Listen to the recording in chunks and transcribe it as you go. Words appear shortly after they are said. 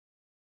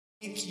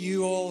Thank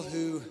you all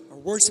who are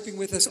worshiping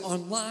with us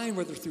online,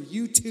 whether through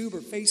YouTube or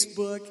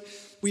Facebook.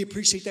 We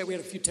appreciate that. We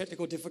had a few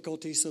technical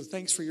difficulties, so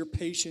thanks for your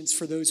patience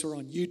for those who are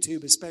on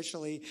YouTube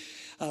especially.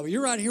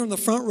 You're right here on the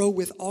front row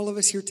with all of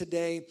us here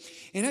today,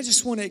 and I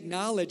just want to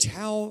acknowledge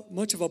how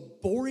much of a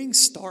boring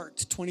start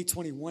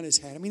 2021 has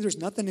had. I mean, there's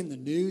nothing in the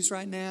news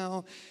right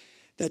now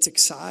that's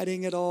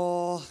exciting at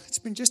all. It's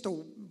been just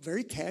a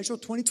very casual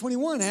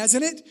 2021,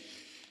 hasn't it?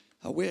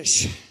 I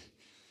wish.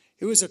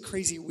 It was a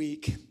crazy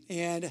week,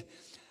 and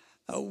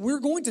we're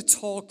going to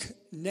talk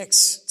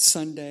next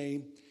Sunday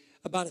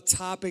about a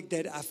topic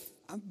that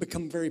I've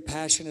become very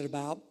passionate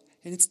about,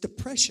 and it's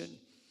depression,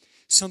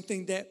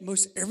 something that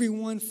most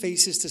everyone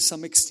faces to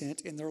some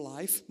extent in their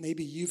life.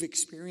 Maybe you've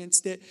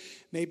experienced it.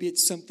 Maybe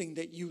it's something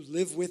that you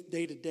live with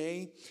day to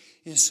day.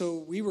 And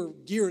so we were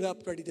geared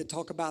up, ready to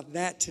talk about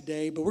that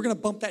today, but we're going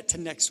to bump that to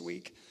next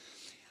week.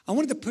 I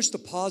wanted to push the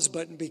pause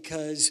button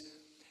because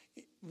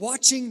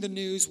watching the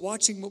news,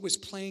 watching what was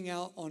playing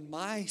out on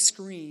my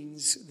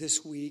screens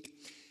this week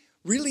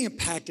really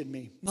impacted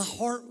me. My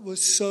heart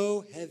was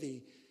so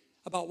heavy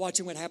about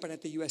watching what happened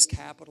at the U.S.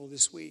 Capitol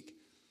this week.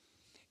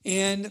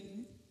 And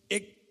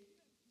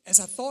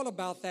as I thought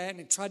about that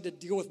and tried to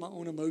deal with my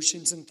own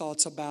emotions and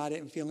thoughts about it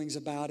and feelings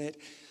about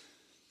it,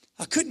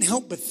 I couldn't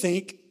help but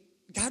think,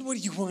 God, what do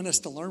you want us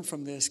to learn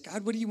from this? God,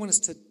 how do you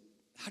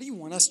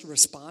want us to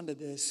respond to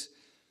this?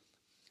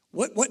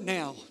 What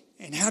now?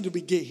 And how did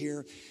we get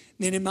here?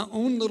 And in my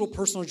own little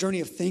personal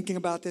journey of thinking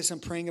about this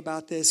and praying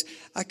about this,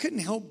 I couldn't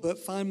help but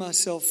find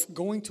myself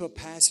going to a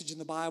passage in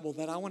the Bible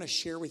that I want to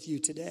share with you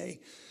today.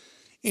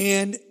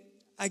 And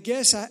I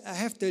guess I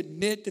have to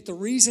admit that the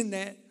reason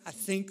that I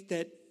think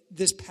that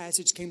this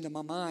passage came to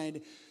my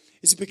mind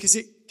is because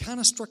it kind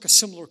of struck a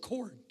similar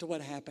chord to what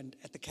happened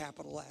at the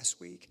Capitol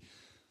last week.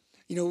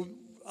 You know,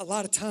 a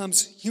lot of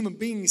times human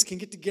beings can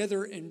get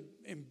together in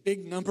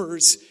big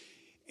numbers,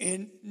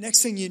 and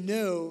next thing you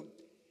know,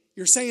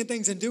 you're saying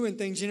things and doing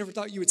things you never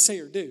thought you would say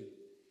or do.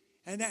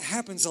 And that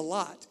happens a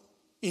lot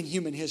in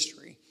human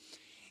history.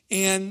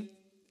 And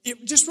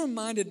it just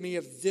reminded me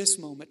of this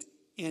moment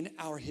in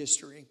our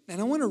history.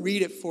 And I want to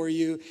read it for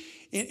you.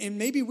 And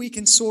maybe we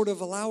can sort of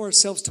allow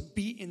ourselves to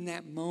be in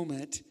that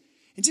moment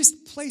and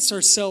just place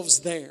ourselves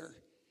there.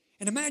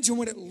 And imagine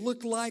what it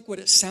looked like, what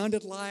it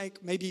sounded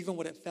like, maybe even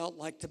what it felt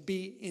like to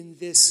be in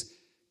this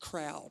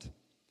crowd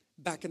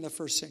back in the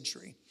first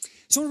century.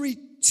 So I want to read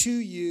to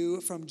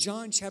you from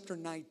John chapter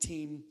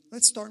 19.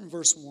 Let's start in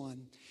verse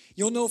 1.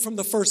 You'll know from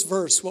the first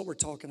verse what we're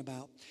talking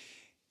about.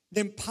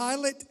 Then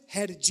Pilate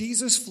had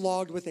Jesus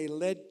flogged with a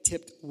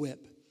lead-tipped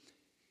whip.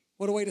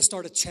 What a way to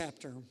start a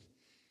chapter.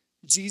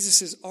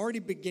 Jesus is already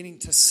beginning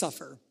to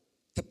suffer,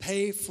 to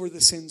pay for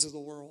the sins of the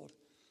world.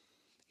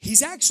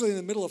 He's actually in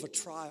the middle of a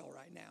trial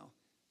right now.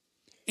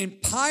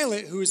 And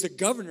Pilate, who is the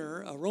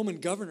governor, a Roman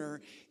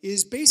governor,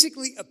 is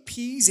basically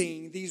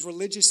appeasing these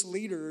religious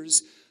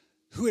leaders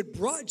who had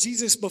brought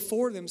Jesus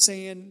before them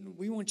saying,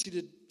 we want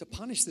you to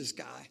punish this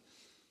guy.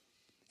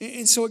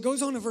 And so it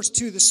goes on in verse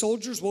 2, the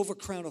soldiers wove a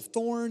crown of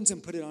thorns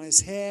and put it on his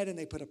head, and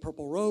they put a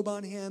purple robe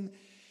on him.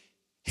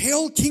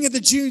 Hail, King of the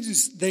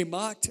Jews, they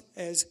mocked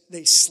as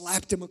they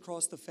slapped him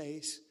across the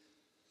face.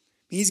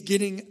 He's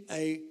getting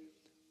a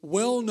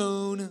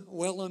well-known,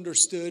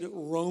 well-understood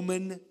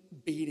Roman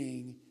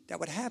beating that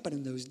would happen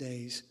in those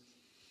days.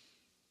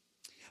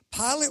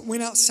 Pilate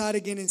went outside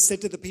again and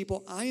said to the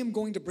people, I am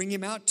going to bring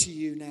him out to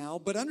you now,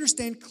 but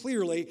understand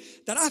clearly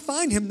that I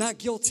find him not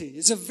guilty.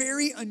 It's a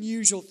very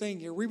unusual thing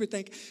here. We would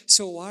think,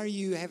 so why are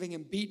you having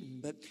him beaten?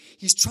 But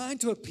he's trying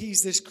to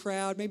appease this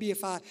crowd. Maybe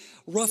if I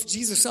rough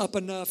Jesus up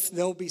enough,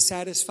 they'll be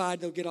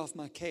satisfied. They'll get off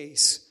my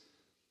case.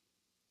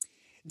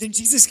 Then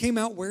Jesus came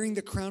out wearing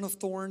the crown of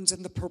thorns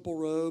and the purple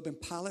robe, and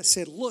Pilate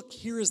said, look,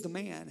 here is the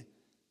man.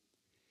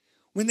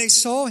 When they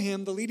saw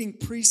him, the leading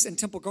priests and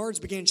temple guards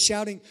began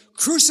shouting,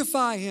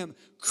 crucify him,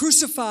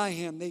 crucify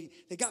him. They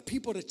got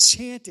people to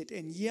chant it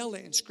and yell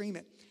it and scream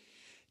it.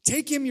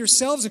 Take him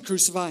yourselves and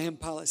crucify him,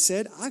 Pilate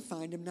said. I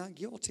find him not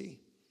guilty.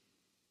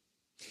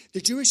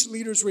 The Jewish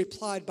leaders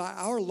replied, by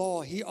our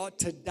law, he ought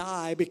to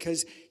die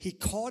because he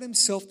called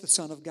himself the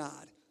Son of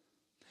God.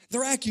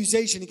 Their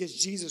accusation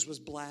against Jesus was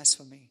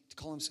blasphemy, to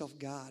call himself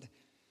God.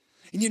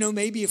 And you know,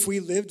 maybe if we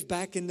lived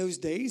back in those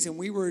days and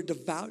we were a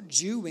devout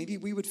Jew, maybe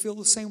we would feel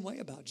the same way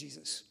about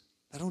Jesus.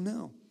 I don't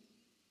know.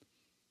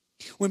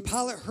 When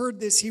Pilate heard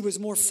this, he was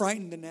more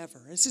frightened than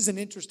ever. This is an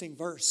interesting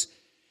verse.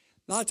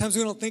 A lot of times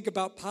we don't think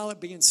about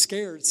Pilate being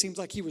scared. It seems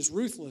like he was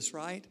ruthless,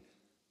 right?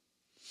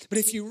 But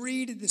if you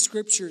read the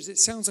scriptures, it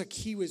sounds like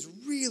he was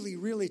really,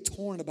 really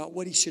torn about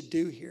what he should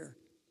do here.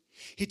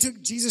 He took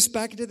Jesus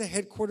back into the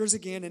headquarters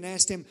again and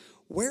asked him,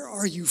 where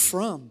are you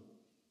from?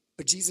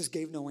 But Jesus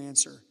gave no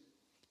answer.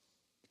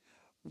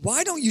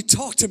 Why don't you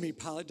talk to me,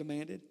 Pilate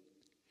demanded.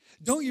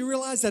 Don't you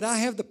realize that I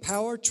have the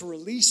power to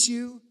release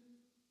you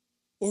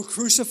or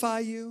crucify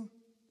you?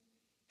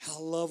 I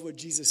love what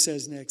Jesus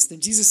says next.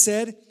 Then Jesus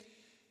said,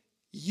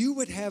 you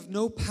would have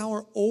no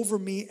power over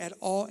me at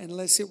all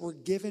unless it were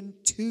given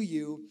to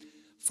you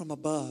from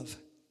above.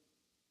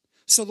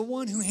 So the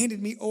one who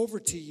handed me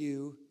over to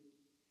you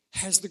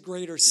has the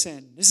greater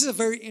sin. This is a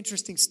very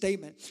interesting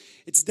statement.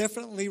 It's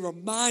definitely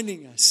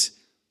reminding us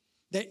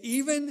that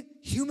even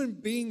human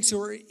beings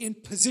who are in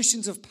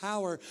positions of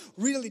power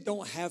really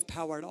don't have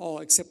power at all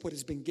except what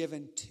has been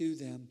given to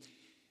them.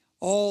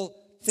 All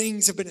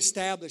things have been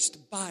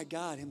established by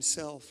God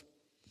himself.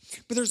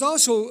 But there's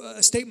also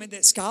a statement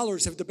that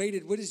scholars have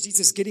debated. What is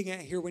Jesus getting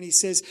at here when he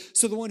says,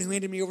 so the one who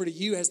handed me over to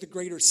you has the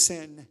greater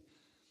sin?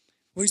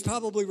 Well, he's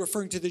probably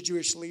referring to the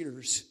Jewish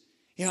leaders.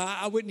 You know,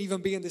 I wouldn't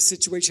even be in this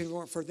situation if it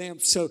weren't for them.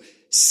 So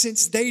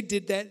since they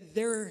did that,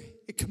 they're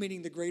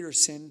committing the greater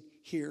sin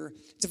here.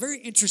 It's a very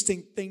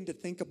interesting thing to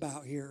think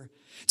about here.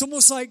 It's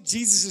almost like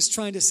Jesus is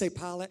trying to say,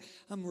 Pilate,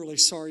 I'm really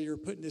sorry you're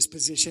put in this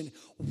position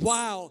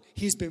while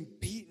he's been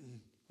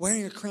beaten,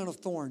 wearing a crown of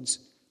thorns,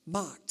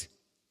 mocked,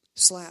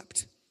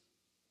 slapped.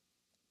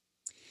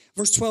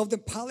 Verse 12, then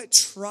Pilate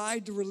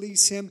tried to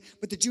release him,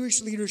 but the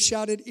Jewish leaders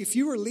shouted, if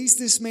you release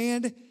this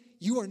man,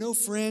 you are no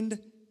friend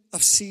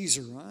of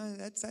Caesar.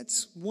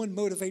 That's one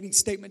motivating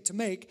statement to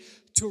make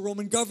to a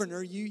Roman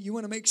governor. You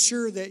want to make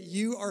sure that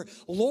you are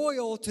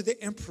loyal to the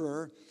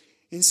emperor.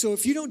 And so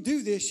if you don't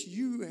do this,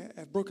 you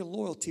have broken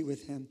loyalty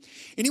with him.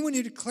 Anyone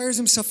who declares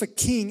himself a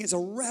king is a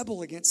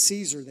rebel against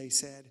Caesar, they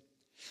said.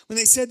 When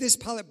they said this,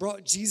 Pilate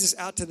brought Jesus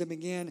out to them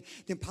again.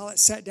 Then Pilate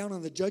sat down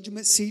on the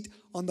judgment seat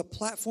on the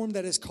platform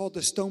that is called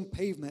the stone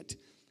pavement,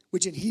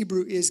 which in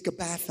Hebrew is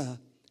Gabbatha.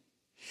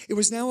 It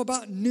was now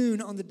about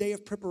noon on the day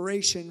of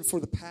preparation for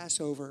the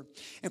Passover.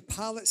 And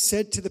Pilate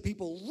said to the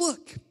people,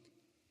 look,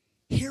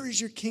 here is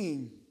your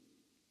king.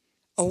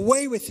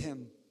 Away with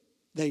him,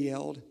 they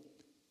yelled.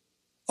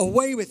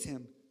 Away with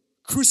him.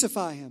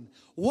 Crucify him.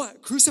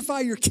 What? Crucify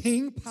your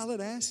king?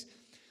 Pilate asked.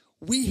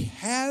 We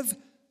have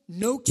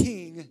no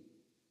king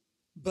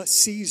but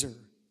Caesar,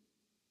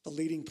 the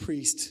leading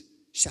priest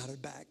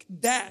shouted back.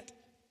 That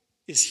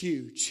is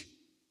huge.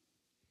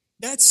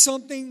 That's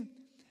something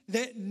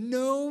that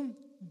no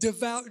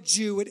devout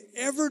Jew would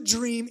ever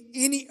dream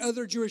any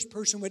other Jewish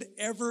person would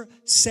ever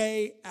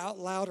say out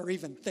loud or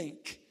even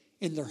think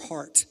in their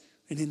heart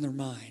and in their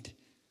mind.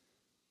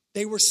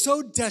 They were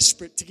so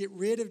desperate to get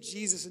rid of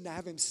Jesus and to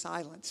have him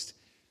silenced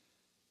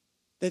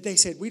that they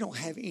said, we don't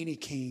have any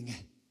king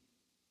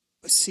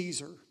but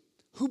Caesar,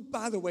 who,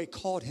 by the way,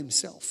 called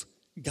himself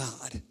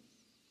God.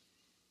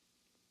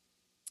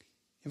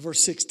 In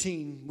verse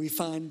 16, we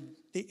find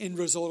the end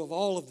result of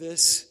all of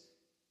this.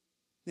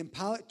 Then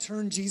Pilate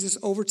turned Jesus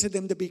over to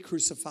them to be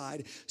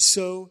crucified.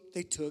 So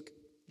they took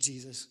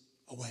Jesus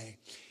away.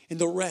 And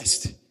the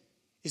rest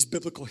is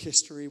biblical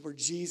history where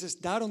Jesus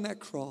died on that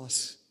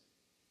cross,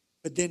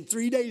 but then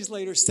 3 days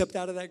later stepped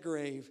out of that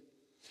grave,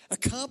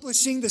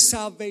 accomplishing the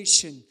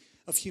salvation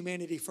of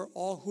humanity for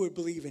all who would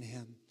believe in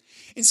him.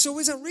 And so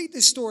as I read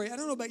this story, I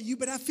don't know about you,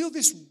 but I feel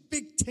this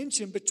big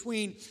tension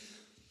between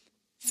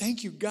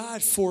thank you,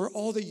 God, for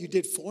all that you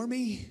did for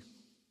me,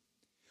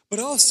 but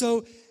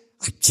also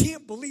I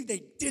can't believe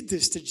they did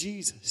this to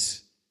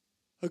Jesus,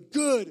 a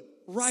good,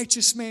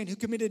 righteous man who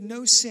committed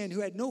no sin,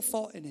 who had no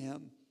fault in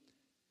him,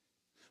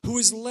 who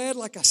was led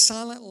like a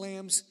silent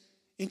lamb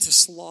into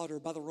slaughter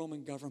by the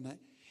Roman government.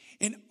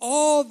 And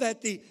all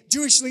that the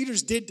Jewish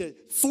leaders did to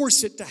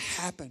force it to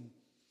happen,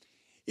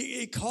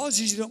 it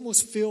causes you to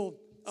almost feel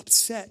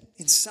upset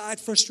inside,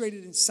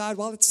 frustrated inside,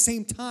 while at the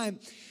same time,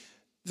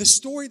 the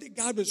story that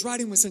God was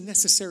writing was a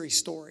necessary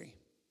story.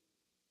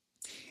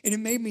 And it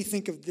made me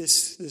think of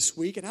this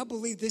week, and I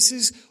believe this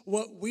is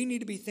what we need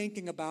to be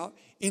thinking about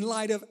in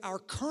light of our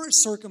current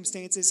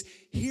circumstances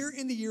here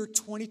in the year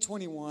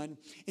 2021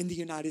 in the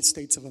United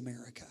States of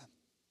America.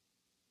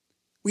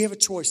 We have a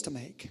choice to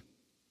make.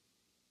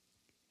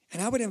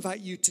 And I would invite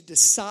you to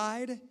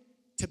decide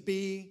to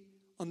be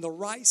on the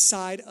right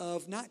side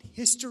of not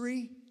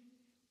history,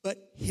 but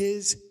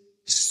his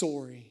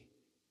story.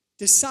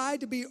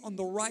 Decide to be on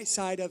the right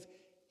side of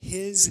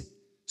his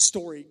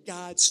story,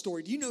 God's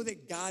story. Do you know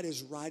that God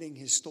is writing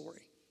his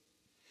story?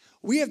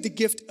 We have the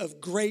gift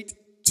of great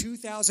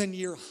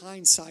 2,000-year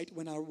hindsight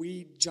when I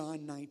read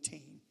John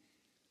 19.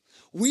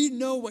 We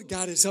know what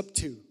God is up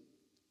to.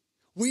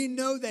 We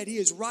know that he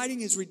is writing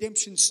his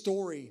redemption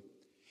story.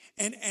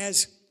 And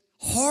as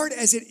hard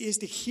as it is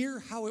to hear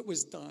how it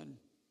was done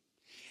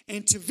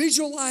and to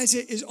visualize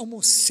it is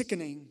almost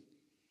sickening,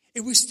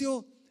 it was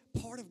still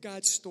part of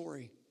God's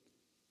story.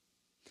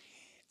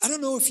 I don't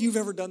know if you've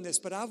ever done this,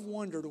 but I've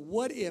wondered,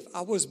 what if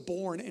I was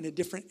born in a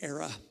different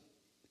era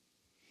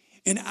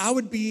and I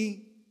would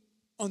be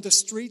on the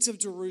streets of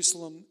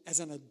Jerusalem as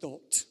an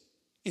adult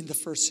in the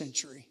first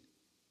century?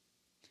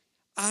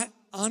 I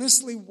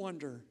honestly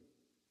wonder,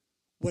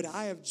 would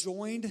I have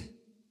joined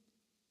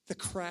the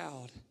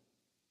crowd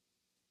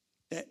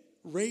that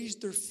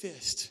raised their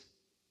fist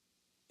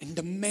and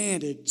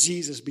demanded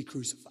Jesus be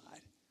crucified?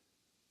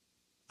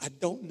 I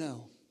don't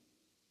know.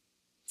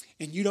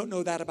 And you don't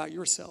know that about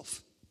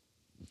yourself.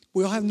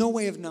 We'll have no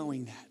way of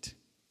knowing that.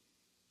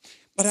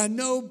 But I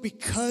know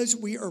because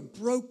we are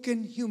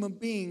broken human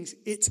beings,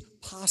 it's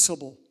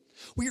possible.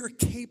 We are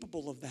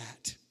capable of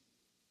that.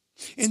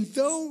 And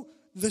though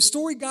the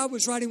story God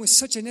was writing was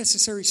such a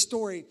necessary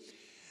story,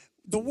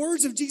 The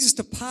words of Jesus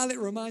to Pilate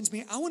reminds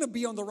me, I want to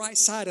be on the right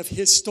side of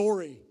his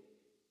story.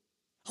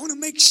 I want to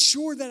make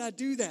sure that I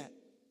do that.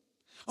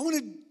 I want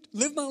to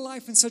live my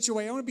life in such a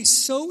way. I want to be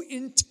so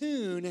in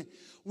tune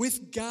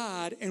with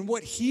God and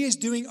what he is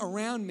doing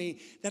around me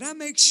that I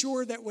make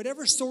sure that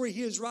whatever story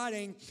he is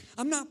writing,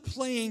 I'm not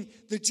playing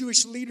the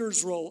Jewish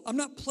leader's role. I'm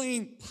not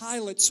playing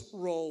Pilate's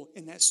role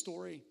in that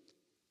story.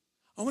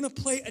 I want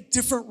to play a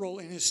different role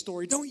in his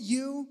story. Don't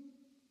you?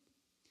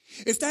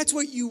 If that's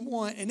what you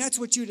want and that's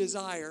what you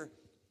desire,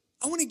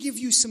 I want to give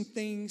you some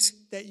things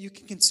that you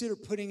can consider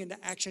putting into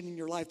action in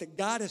your life that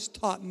God has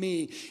taught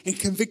me and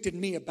convicted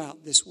me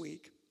about this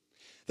week.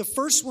 The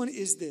first one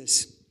is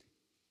this.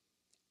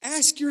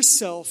 Ask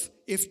yourself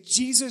if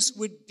Jesus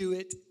would do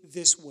it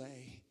this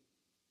way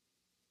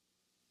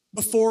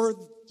before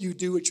you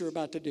do what you're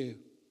about to do.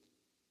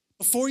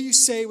 Before you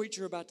say what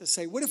you're about to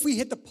say. What if we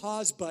hit the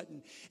pause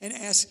button and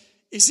ask,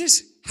 is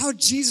this how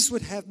Jesus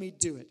would have me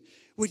do it?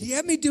 Would he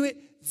have me do it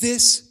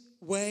this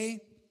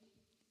way?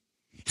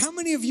 How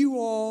many of you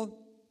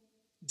all,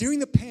 during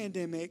the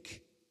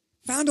pandemic,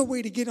 found a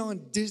way to get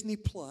on Disney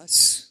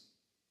Plus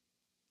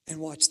and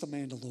watch The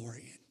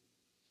Mandalorian?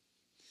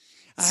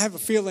 I have a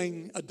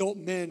feeling adult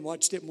men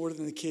watched it more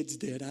than the kids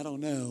did. I don't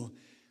know.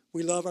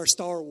 We love our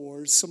Star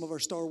Wars, some of our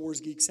Star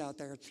Wars geeks out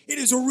there. It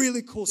is a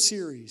really cool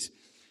series.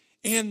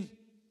 And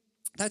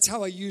that's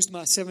how I used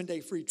my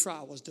 7-day free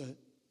trial, was to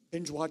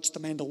binge watch The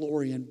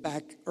Mandalorian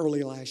back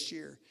early last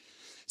year.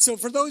 So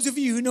for those of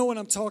you who know what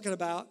I'm talking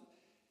about,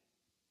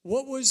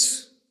 what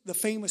was the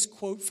famous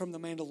quote from The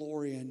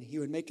Mandalorian? He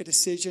would make a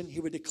decision, he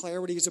would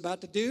declare what he was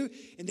about to do,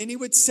 and then he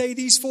would say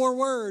these 4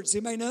 words.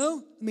 Anybody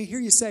know? Let me hear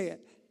you say it.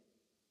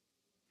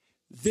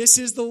 This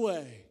is the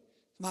way.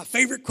 My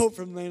favorite quote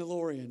from The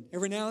Mandalorian.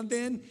 Every now and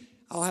then,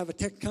 I'll have a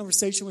tech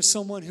conversation with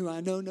someone who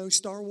I know knows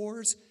Star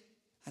Wars,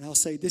 and I'll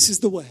say, this is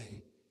the way.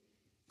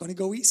 I'm going to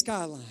go eat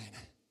Skyline.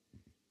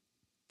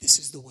 This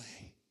is the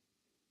way.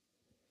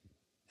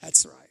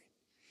 That's right.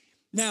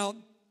 Now,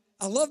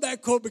 I love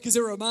that quote because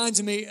it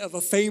reminds me of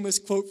a famous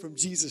quote from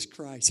Jesus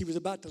Christ. He was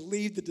about to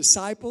leave the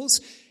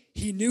disciples.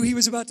 He knew he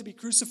was about to be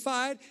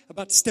crucified,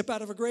 about to step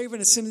out of a grave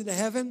and ascend into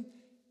heaven.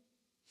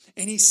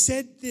 And he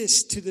said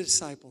this to the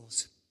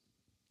disciples.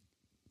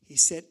 He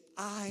said,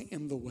 I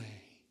am the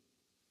way.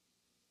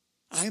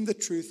 I am the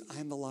truth. I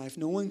am the life.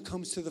 No one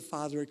comes to the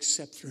Father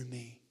except through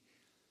me.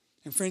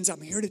 And friends,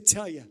 I'm here to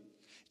tell you,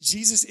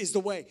 Jesus is the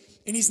way.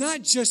 And he's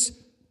not just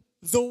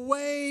the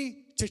way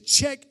to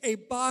check a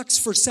box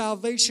for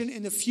salvation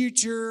in the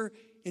future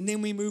and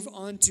then we move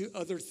on to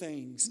other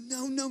things.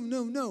 No, no,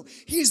 no, no.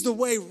 He is the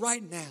way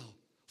right now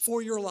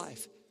for your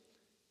life.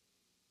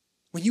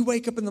 When you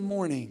wake up in the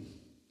morning,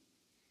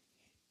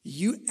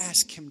 you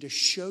ask him to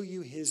show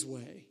you his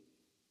way,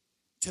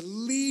 to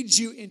lead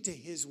you into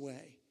his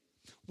way.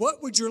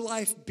 What would your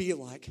life be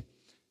like?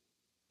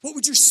 What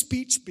would your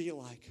speech be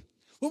like?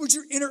 What would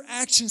your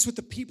interactions with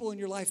the people in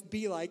your life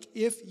be like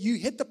if you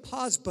hit the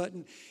pause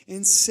button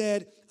and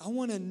said, I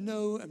want to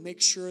know and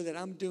make sure that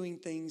I'm doing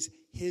things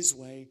his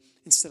way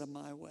instead of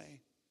my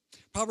way?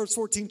 Proverbs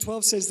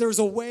 14:12 says, there's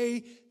a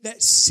way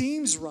that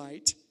seems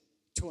right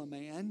to a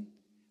man,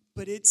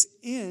 but its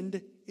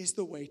end is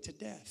the way to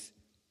death.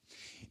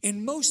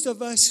 And most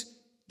of us,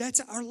 that's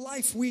our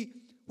life. We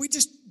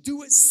just do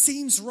what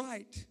seems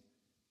right.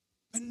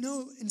 But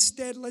no,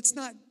 instead, let's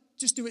not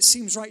just do what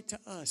seems right to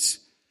us.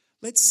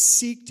 Let's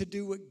seek to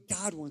do what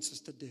God wants us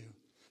to do.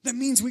 That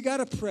means we got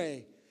to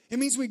pray. It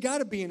means we got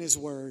to be in his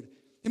word.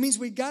 It means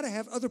we got to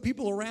have other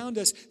people around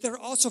us that are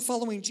also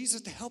following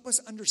Jesus to help us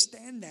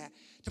understand that,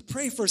 to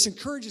pray for us,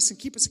 encourage us, and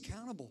keep us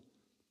accountable.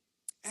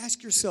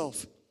 Ask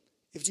yourself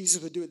if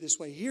Jesus would do it this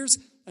way. Here's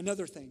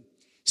another thing.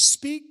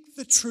 Speak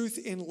the truth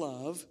in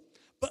love,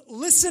 but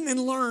listen and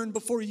learn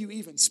before you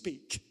even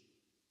speak.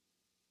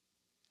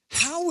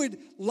 How would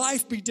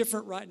life be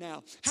different right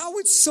now? How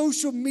would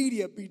social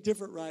media be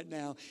different right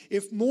now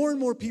if more and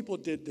more people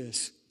did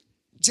this?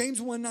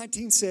 James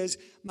 1:19 says,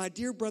 my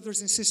dear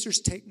brothers and sisters,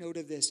 take note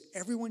of this.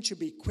 Everyone should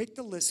be quick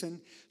to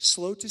listen,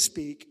 slow to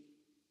speak,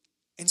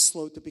 and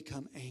slow to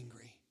become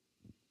angry.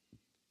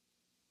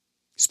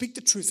 Speak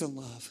the truth in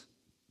love.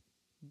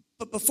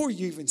 But before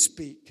you even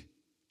speak,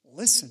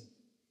 listen,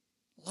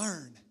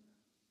 learn.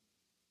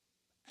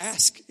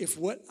 Ask if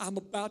what I'm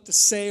about to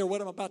say or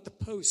what I'm about to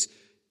post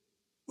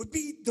would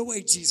be the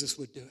way Jesus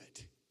would do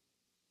it.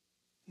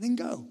 And then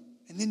go,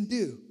 and then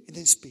do, and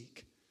then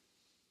speak.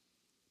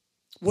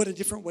 What a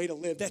different way to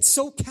live. That's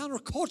so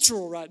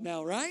countercultural right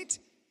now, right?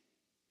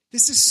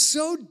 This is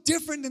so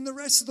different than the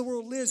rest of the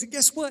world lives. And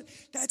guess what?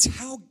 That's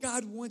how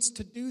God wants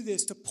to do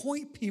this, to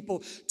point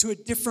people to a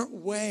different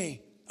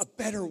way, a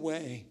better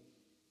way.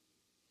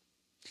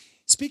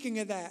 Speaking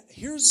of that,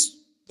 here's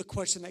the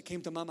question that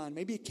came to my mind.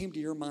 Maybe it came to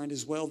your mind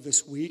as well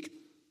this week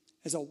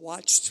as I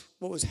watched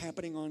what was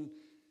happening on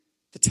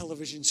the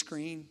television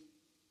screen.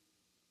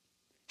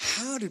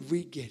 How did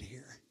we get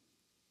here?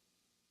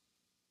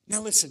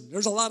 Now listen,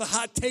 there's a lot of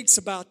hot takes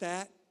about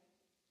that.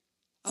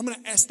 I'm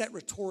going to ask that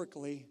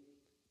rhetorically.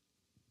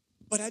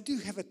 But I do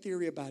have a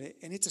theory about it,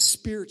 and it's a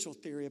spiritual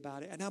theory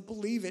about it. And I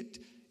believe it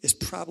is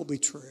probably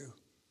true.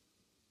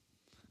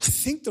 I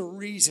think the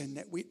reason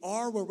that we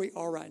are where we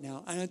are right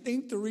now, and I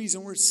think the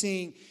reason we're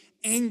seeing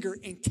anger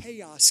and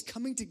chaos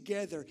coming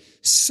together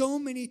so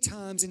many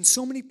times in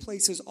so many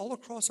places all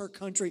across our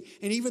country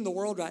and even the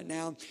world right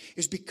now,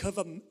 is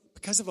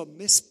because of a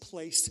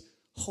misplaced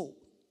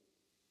hope.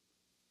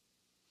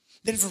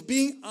 That if we're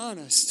being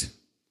honest,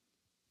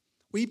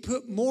 we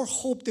put more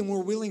hope than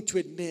we're willing to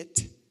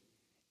admit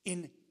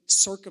in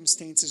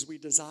circumstances we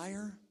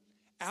desire,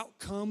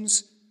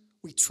 outcomes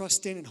we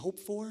trust in and hope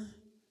for,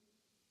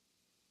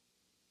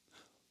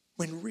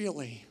 when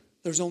really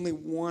there's only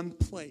one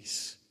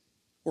place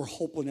where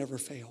hope will never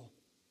fail.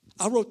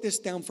 I wrote this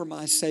down for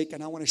my sake,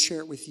 and I want to share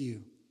it with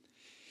you.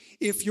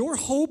 If your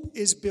hope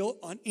is built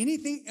on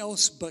anything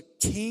else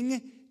but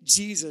King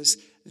Jesus,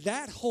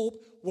 that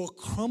hope will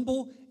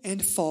crumble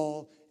and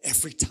fall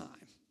every time.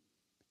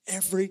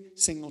 Every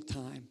single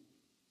time.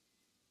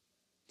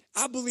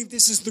 I believe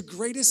this is the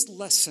greatest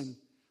lesson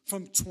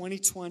from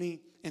 2020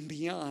 and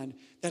beyond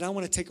that I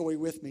want to take away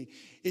with me,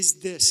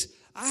 is this.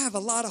 I have a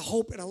lot of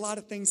hope in a lot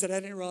of things that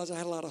I didn't realize I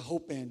had a lot of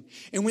hope in.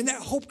 And when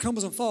that hope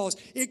crumbles and falls,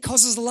 it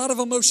causes a lot of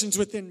emotions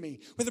within me,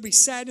 whether it be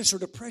sadness or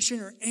depression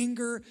or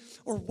anger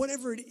or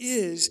whatever it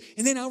is.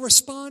 And then I'll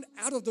respond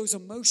out of those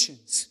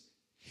emotions.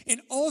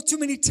 And all too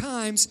many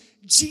times,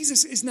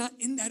 Jesus is not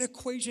in that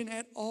equation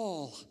at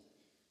all.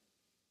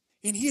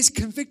 And he has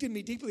convicted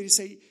me deeply to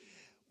say,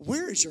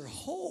 where is your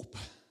hope?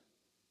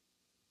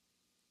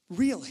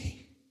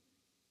 Really?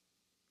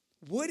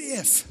 What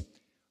if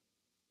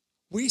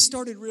we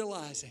started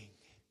realizing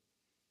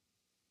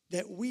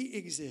that we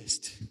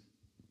exist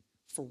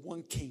for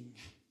one king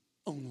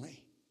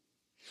only?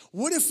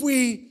 What if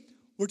we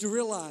were to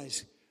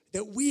realize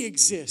that we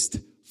exist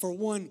for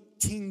one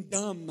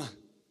kingdom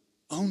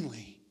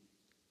only?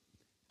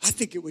 I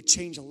think it would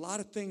change a lot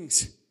of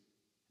things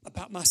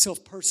about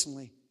myself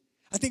personally.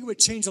 I think it would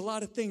change a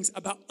lot of things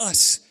about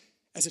us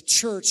as a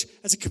church,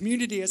 as a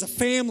community, as a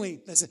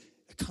family, as a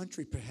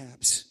country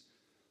perhaps.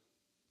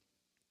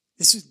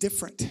 This is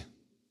different.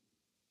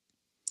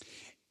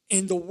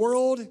 And the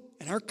world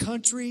and our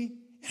country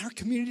and our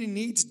community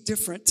needs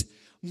different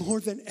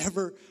more than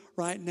ever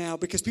right now,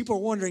 because people are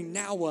wondering,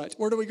 now what?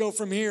 Where do we go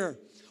from here?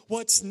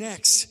 What's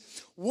next?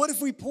 What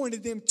if we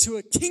pointed them to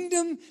a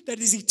kingdom that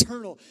is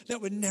eternal, that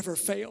would never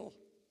fail?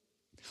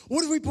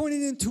 What if we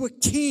pointed them to a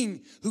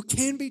king who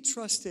can be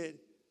trusted,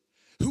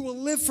 who will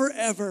live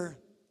forever,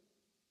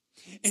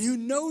 and who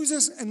knows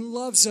us and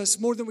loves us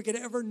more than we could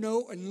ever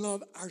know and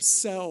love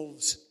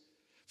ourselves?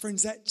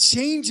 Friends, that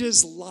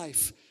changes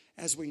life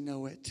as we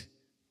know it.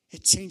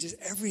 It changes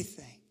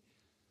everything.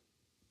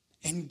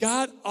 And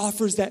God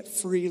offers that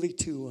freely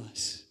to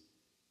us,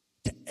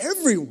 to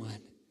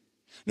everyone.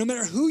 No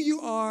matter who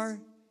you are,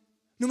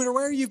 no matter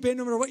where you've been,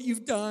 no matter what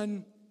you've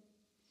done,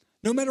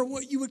 no matter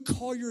what you would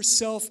call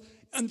yourself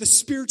on the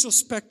spiritual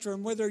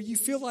spectrum, whether you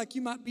feel like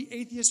you might be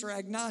atheist or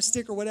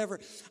agnostic or whatever,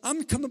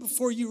 I'm coming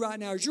before you right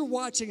now. As you're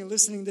watching and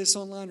listening to this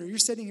online, or you're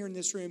sitting here in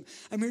this room,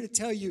 I'm here to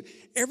tell you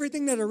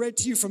everything that I read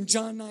to you from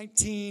John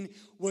 19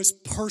 was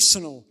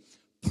personal,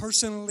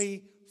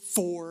 personally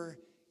for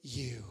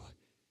you.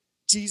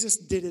 Jesus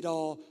did it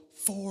all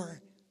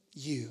for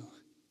you.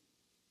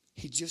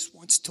 He just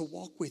wants to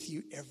walk with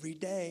you every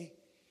day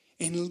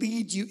and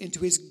lead you into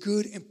his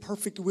good and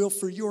perfect will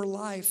for your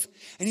life.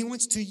 And he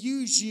wants to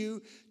use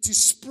you to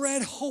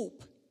spread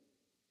hope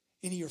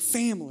in your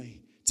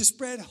family, to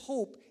spread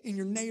hope in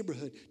your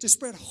neighborhood, to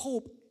spread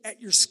hope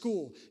at your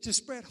school, to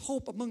spread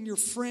hope among your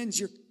friends,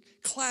 your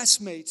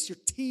classmates, your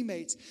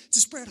teammates, to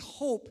spread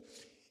hope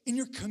in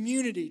your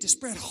community, to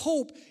spread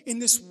hope in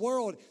this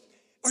world.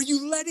 Are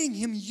you letting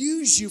him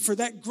use you for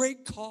that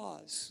great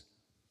cause?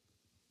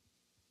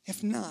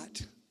 If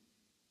not,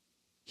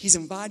 he's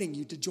inviting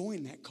you to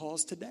join that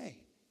cause today.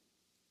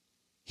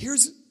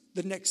 Here's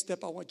the next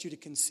step I want you to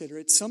consider.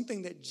 It's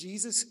something that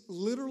Jesus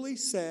literally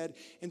said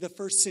in the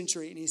first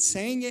century, and he's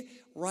saying it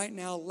right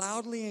now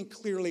loudly and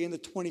clearly in the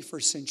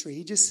 21st century.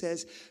 He just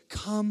says,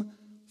 come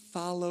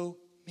follow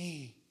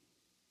me.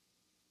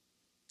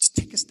 Just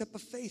take a step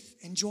of faith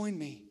and join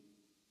me.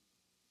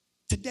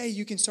 Today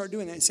you can start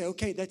doing that and say,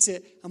 okay, that's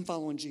it. I'm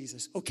following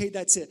Jesus. Okay,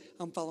 that's it.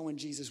 I'm following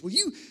Jesus. Will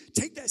you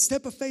take that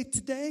step of faith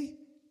today?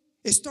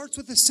 It starts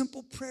with a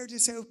simple prayer to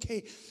say,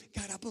 okay,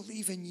 God, I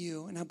believe in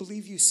you, and I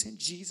believe you sent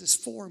Jesus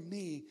for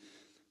me.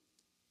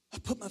 I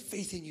put my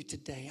faith in you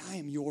today. I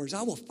am yours.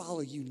 I will follow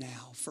you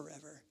now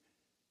forever.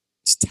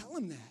 Just tell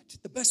him that.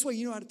 The best way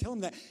you know how to tell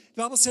him that.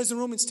 The Bible says in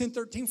Romans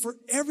 10:13, for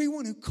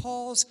everyone who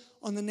calls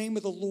on the name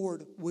of the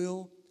Lord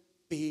will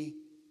be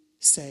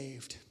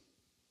saved.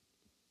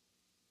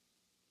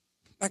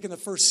 Back in the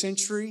first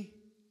century,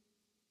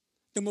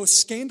 the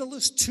most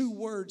scandalous two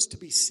words to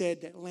be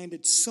said that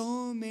landed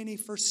so many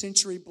first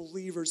century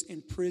believers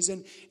in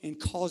prison and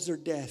caused their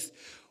death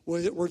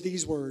were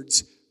these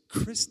words,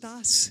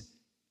 Christos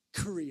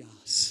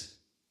Kyrios.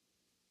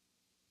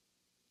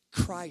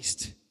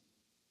 Christ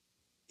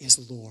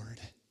is Lord.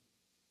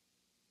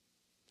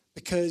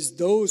 Because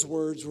those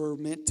words were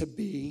meant to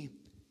be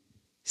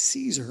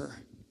Caesar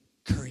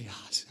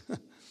Kyrios.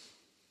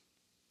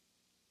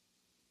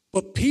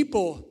 What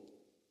people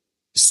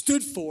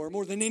stood for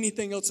more than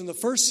anything else in the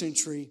first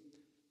century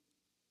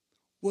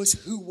was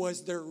who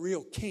was their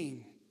real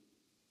king,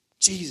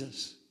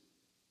 Jesus.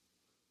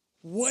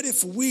 What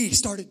if we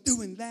started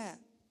doing that?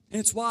 And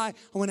it's why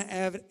I want to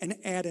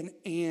add an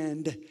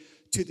and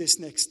to this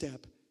next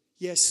step.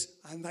 Yes,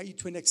 I invite you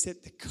to a next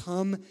step to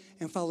come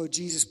and follow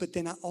Jesus, but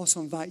then I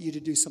also invite you to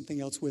do something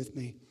else with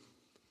me.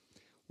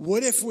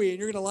 What if we, and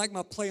you're going to like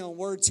my play on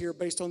words here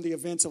based on the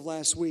events of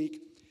last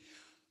week,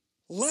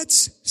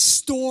 let's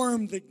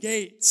storm the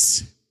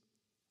gates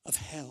of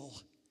hell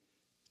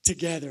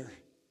together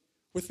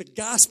with the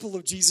gospel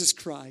of Jesus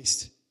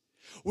Christ,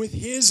 with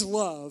his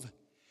love,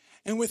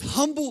 and with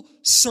humble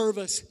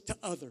service to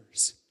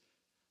others.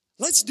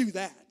 Let's do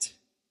that.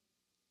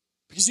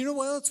 Because you know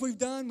what else we've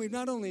done? We've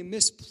not only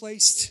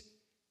misplaced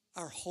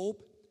our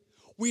hope,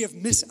 we have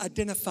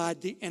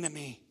misidentified the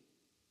enemy.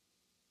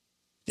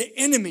 The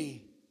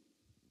enemy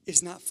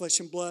is not flesh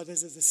and blood,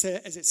 as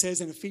it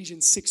says in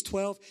Ephesians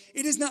 6:12.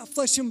 It is not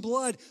flesh and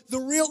blood. The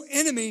real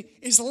enemy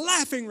is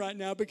laughing right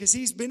now because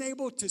he's been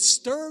able to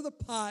stir the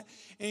pot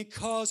and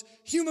cause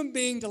human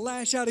being to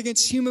lash out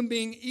against human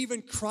being,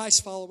 even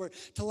Christ follower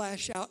to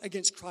lash out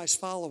against Christ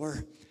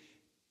follower.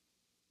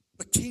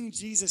 But King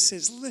Jesus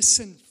says,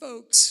 listen,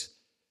 folks,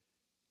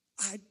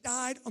 I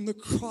died on the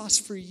cross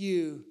for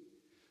you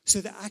so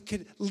that I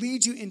could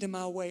lead you into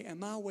my way, and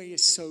my way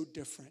is so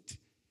different.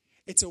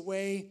 It's a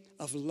way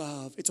of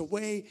love. It's a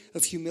way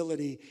of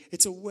humility.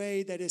 It's a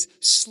way that is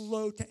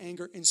slow to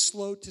anger and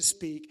slow to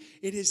speak.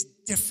 It is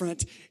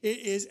different. It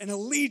is an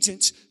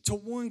allegiance to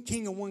one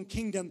king and one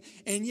kingdom.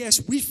 And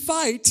yes, we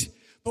fight,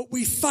 but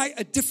we fight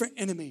a different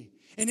enemy.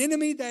 An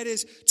enemy that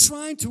is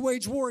trying to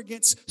wage war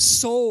against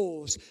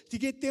souls, to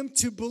get them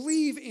to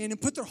believe in and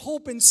put their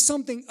hope in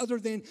something other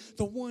than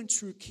the one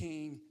true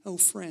king. Oh,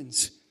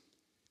 friends,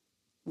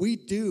 we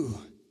do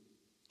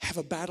have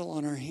a battle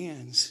on our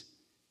hands.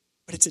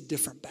 But it's a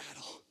different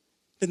battle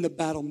than the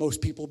battle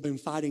most people have been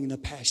fighting in the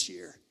past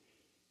year.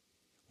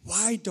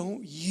 Why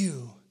don't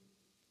you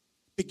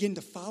begin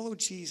to follow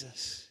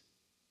Jesus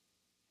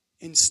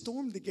and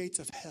storm the gates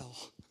of hell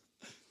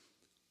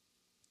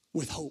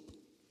with hope?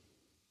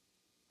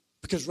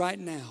 Because right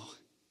now,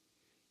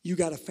 you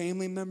got a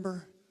family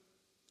member,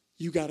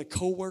 you got a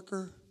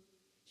coworker,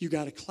 you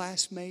got a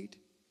classmate,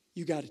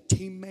 you got a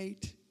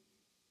teammate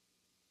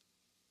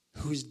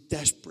who's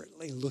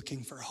desperately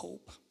looking for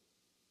hope.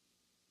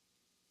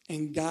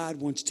 And God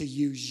wants to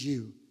use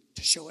you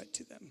to show it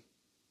to them.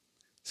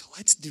 So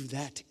let's do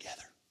that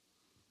together.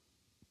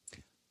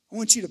 I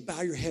want you to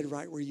bow your head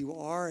right where you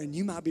are. And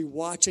you might be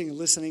watching and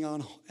listening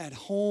on at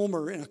home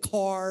or in a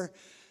car.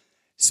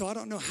 So I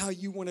don't know how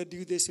you want to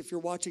do this if you're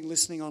watching,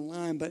 listening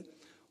online. But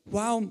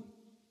while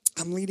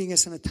I'm leading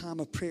us in a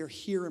time of prayer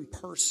here in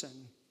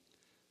person,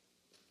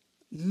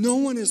 no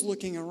one is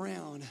looking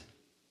around.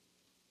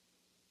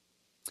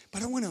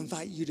 But I want to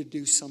invite you to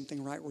do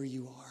something right where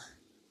you are.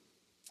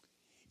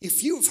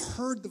 If you have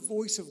heard the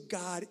voice of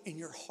God in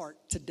your heart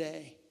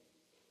today,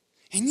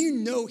 and you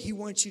know he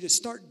wants you to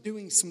start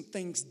doing some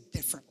things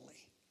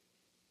differently,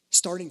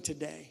 starting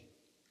today,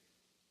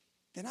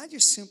 then I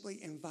just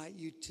simply invite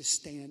you to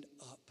stand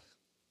up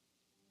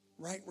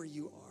right where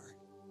you are.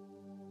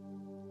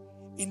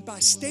 And by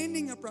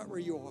standing up right where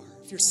you are,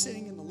 if you're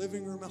sitting in the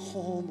living room at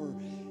home or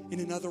in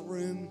another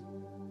room,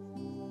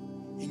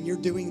 and you're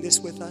doing this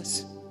with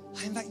us,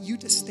 I invite you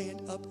to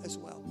stand up as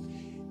well.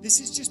 This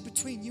is just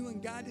between you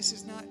and God. This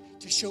is not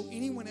to show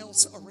anyone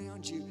else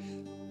around you.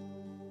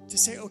 To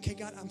say, okay,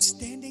 God, I'm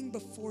standing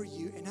before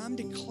you and I'm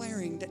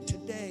declaring that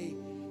today,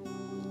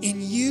 in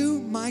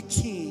you, my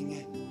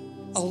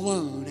King,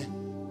 alone,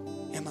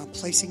 am I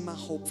placing my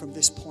hope from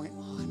this point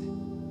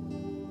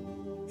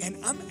on. And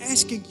I'm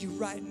asking you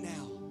right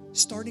now,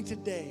 starting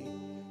today,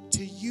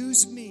 to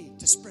use me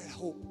to spread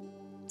hope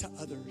to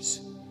others,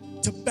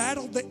 to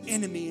battle the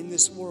enemy in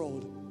this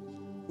world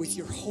with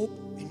your hope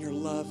and your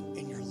love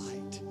and your light.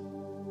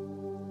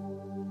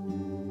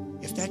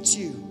 If that's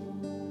you,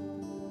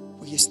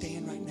 will you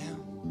stand right now?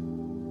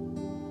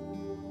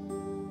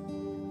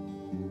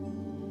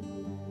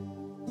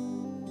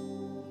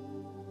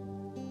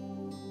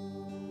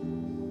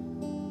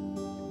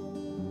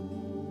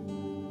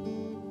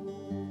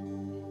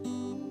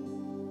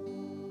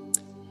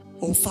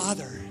 Oh,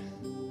 Father,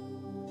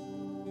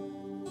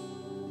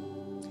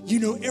 you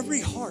know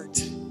every heart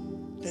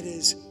that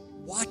is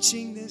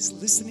watching this,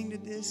 listening to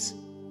this,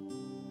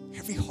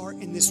 every heart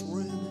in this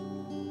room.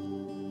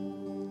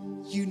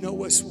 You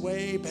know us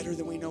way better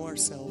than we know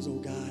ourselves, oh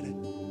God.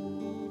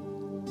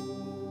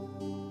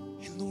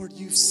 And Lord,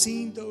 you've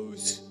seen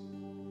those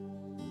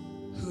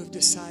who have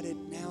decided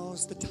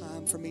now's the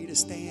time for me to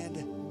stand,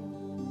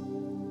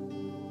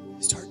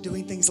 start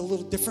doing things a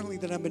little differently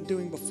than I've been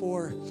doing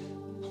before.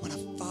 I want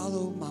to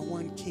follow my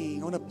one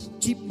King. I want to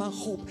keep my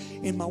hope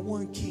in my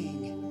one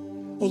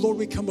King. Oh Lord,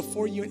 we come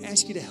before you and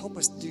ask you to help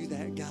us do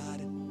that,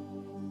 God.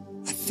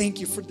 I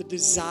thank you for the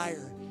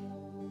desire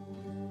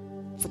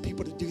for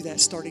people to do that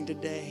starting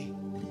today.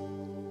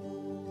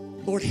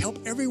 Lord, help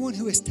everyone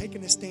who has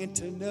taken a stand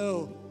to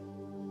know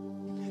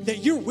that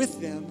you're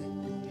with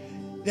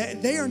them,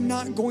 that they are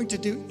not going to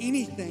do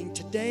anything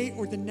today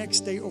or the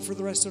next day or for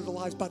the rest of their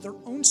lives by their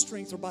own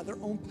strength or by their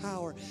own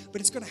power,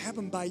 but it's going to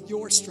happen by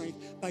your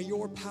strength, by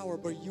your power,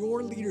 by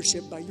your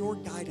leadership, by your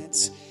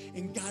guidance.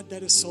 And God,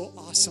 that is so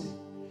awesome.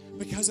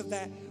 Because of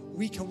that,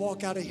 we can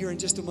walk out of here in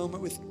just a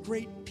moment with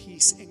great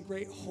peace and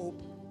great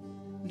hope,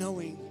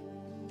 knowing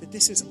that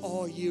this is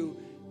all you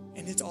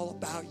and it's all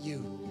about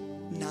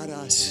you, not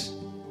us.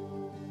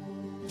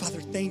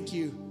 Father, thank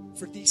you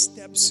for these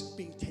steps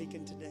being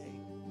taken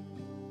today.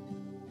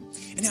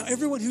 And now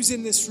everyone who's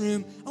in this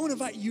room, I want to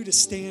invite you to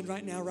stand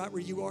right now, right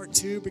where you are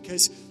too,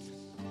 because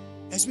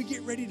as we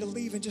get ready to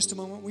leave in just a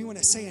moment, we want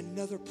to say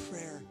another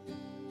prayer,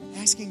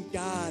 asking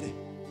God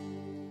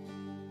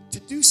to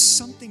do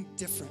something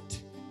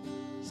different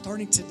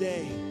starting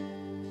today,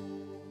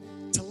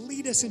 to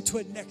lead us into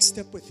a next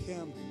step with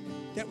Him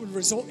that would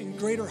result in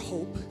greater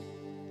hope,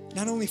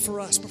 not only for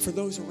us, but for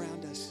those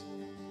around us.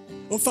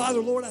 Oh, Father,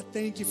 Lord, I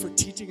thank you for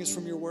teaching us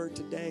from your word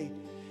today.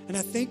 And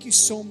I thank you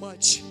so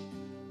much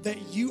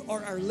that you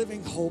are our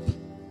living hope,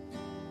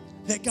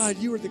 that, God,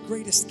 you are the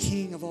greatest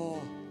King of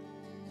all,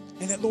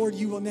 and that, Lord,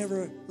 you will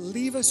never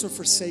leave us or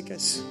forsake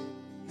us,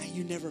 and that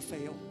you never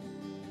fail.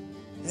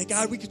 And that,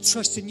 God, we can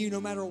trust in you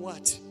no matter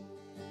what,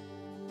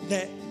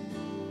 that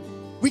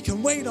we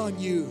can wait on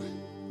you,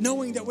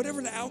 knowing that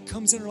whatever the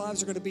outcomes in our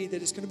lives are going to be,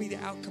 that it's going to be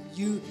the outcome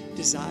you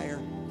desire.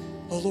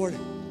 Oh, Lord,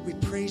 we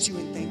praise you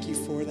and thank you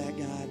for that,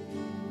 God.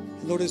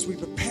 And Lord, as we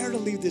prepare to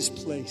leave this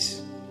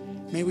place,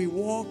 may we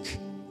walk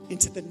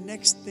into the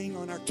next thing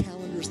on our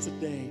calendars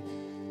today,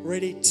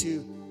 ready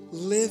to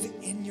live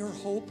in your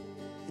hope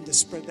and to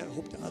spread that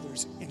hope to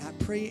others. And I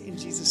pray in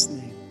Jesus'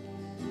 name,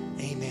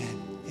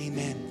 amen,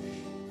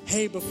 amen.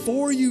 Hey,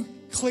 before you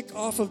click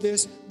off of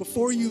this,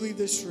 before you leave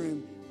this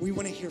room, we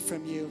want to hear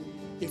from you.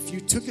 If you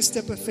took a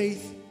step of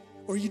faith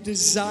or you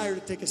desire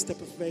to take a step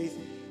of faith,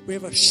 we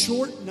have a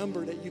short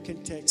number that you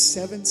can text,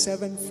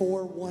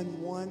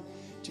 77411.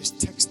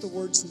 Just text the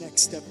words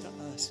next step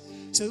to us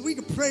so that we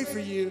can pray for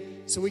you,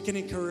 so we can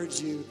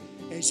encourage you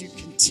as you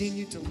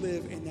continue to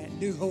live in that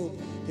new hope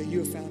that you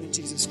have found in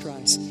Jesus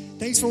Christ.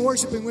 Thanks for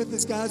worshiping with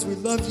us, guys. We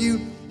love you.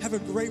 Have a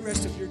great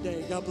rest of your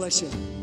day. God bless you.